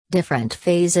Different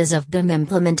phases of BIM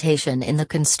implementation in the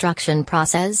construction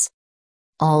process.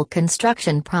 All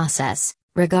construction process,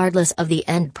 regardless of the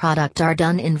end product, are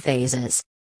done in phases.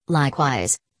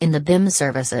 Likewise, in the BIM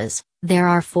services, there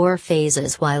are 4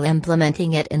 phases while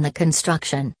implementing it in the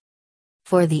construction.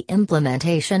 For the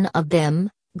implementation of BIM,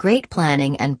 great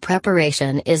planning and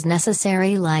preparation is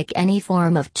necessary like any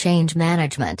form of change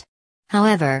management.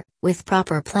 However, with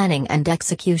proper planning and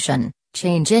execution,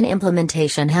 change in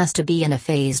implementation has to be in a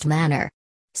phased manner.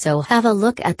 So have a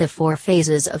look at the 4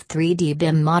 phases of 3D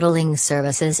BIM modeling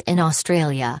services in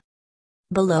Australia.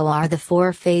 Below are the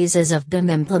 4 phases of BIM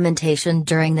implementation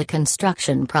during the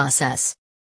construction process.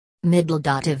 Middle.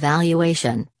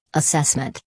 Evaluation,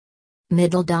 assessment.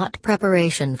 Middle.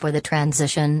 Preparation for the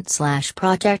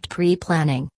transition/project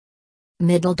pre-planning.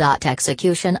 Middle.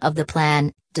 Execution of the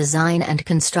plan, design and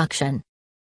construction.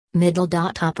 Middle.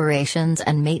 Operations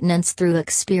and maintenance through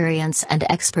experience and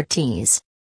expertise.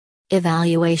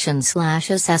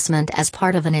 Evaluation/assessment. As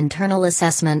part of an internal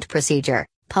assessment procedure,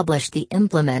 publish the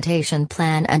implementation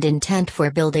plan and intent for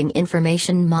building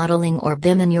information modeling or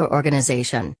BIM in your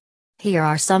organization. Here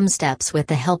are some steps with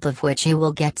the help of which you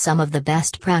will get some of the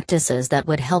best practices that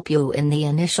would help you in the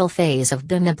initial phase of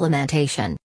BIM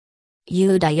implementation.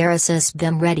 Assess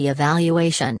BIM Ready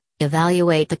Evaluation.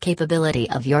 Evaluate the capability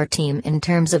of your team in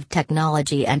terms of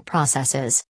technology and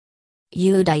processes.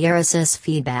 Assess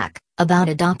Feedback. About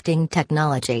adopting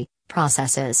technology,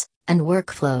 processes, and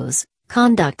workflows.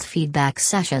 Conduct feedback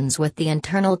sessions with the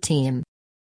internal team.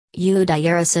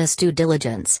 Assess Due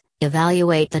Diligence.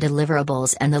 Evaluate the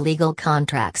deliverables and the legal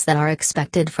contracts that are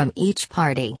expected from each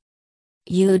party.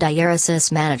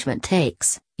 Assess Management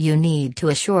Takes. You need to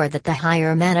assure that the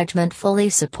higher management fully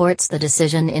supports the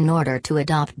decision in order to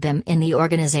adopt BIM in the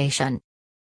organization.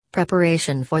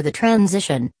 Preparation for the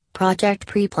transition, project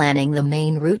pre-planning. The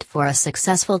main route for a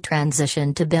successful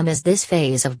transition to BIM is this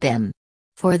phase of BIM.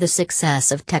 For the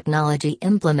success of technology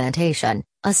implementation,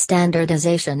 a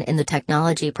standardization in the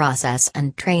technology process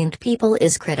and trained people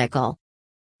is critical.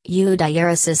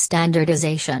 Assess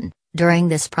Standardization. During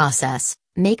this process,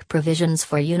 make provisions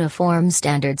for uniform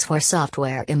standards for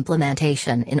software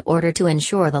implementation in order to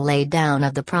ensure the laydown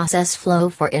of the process flow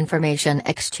for information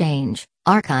exchange,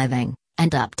 archiving,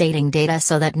 and updating data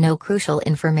so that no crucial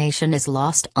information is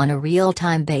lost on a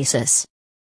real-time basis.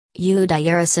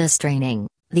 Assess Training.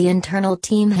 The internal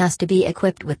team has to be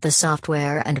equipped with the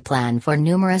software and plan for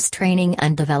numerous training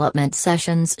and development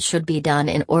sessions should be done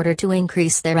in order to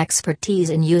increase their expertise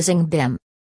in using BIM.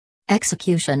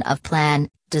 Execution of plan,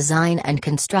 design and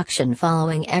construction.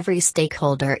 Following every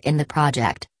stakeholder in the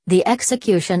project, the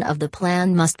execution of the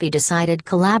plan must be decided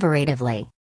collaboratively.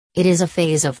 It is a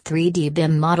phase of 3D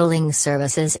BIM modeling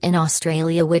services in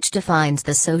Australia which defines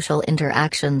the social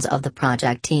interactions of the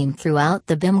project team throughout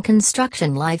the BIM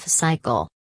construction life cycle.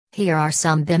 Here are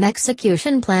some BIM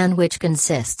execution plan which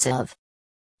consists of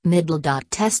Middle.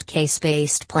 Test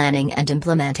case-based planning and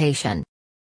implementation.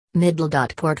 Middle.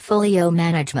 Portfolio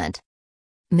management.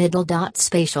 Middle.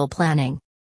 Spatial planning.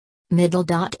 Middle.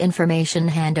 Information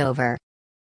handover.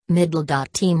 Middle.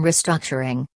 Team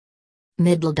restructuring.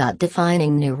 Middle.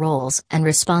 Defining new roles and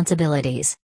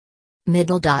responsibilities.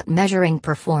 Middle. Measuring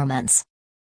performance.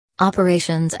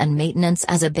 Operations and maintenance.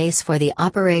 As a base for the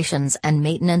operations and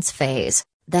maintenance phase,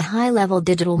 the high-level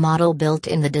digital model built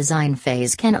in the design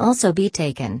phase can also be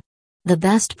taken. The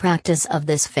best practice of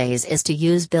this phase is to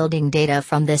use building data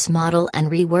from this model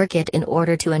and rework it in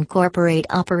order to incorporate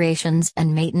operations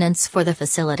and maintenance for the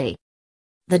facility.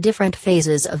 The different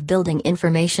phases of building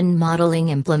information modeling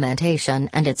implementation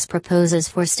and its proposes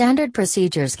for standard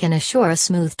procedures can assure a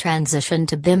smooth transition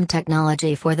to BIM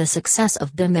technology. For the success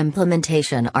of BIM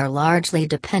implementation are largely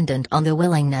dependent on the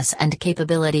willingness and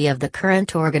capability of the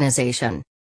current organization.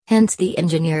 Hence the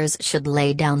engineers should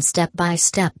lay down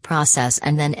step-by-step process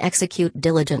and then execute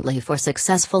diligently for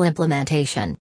successful implementation.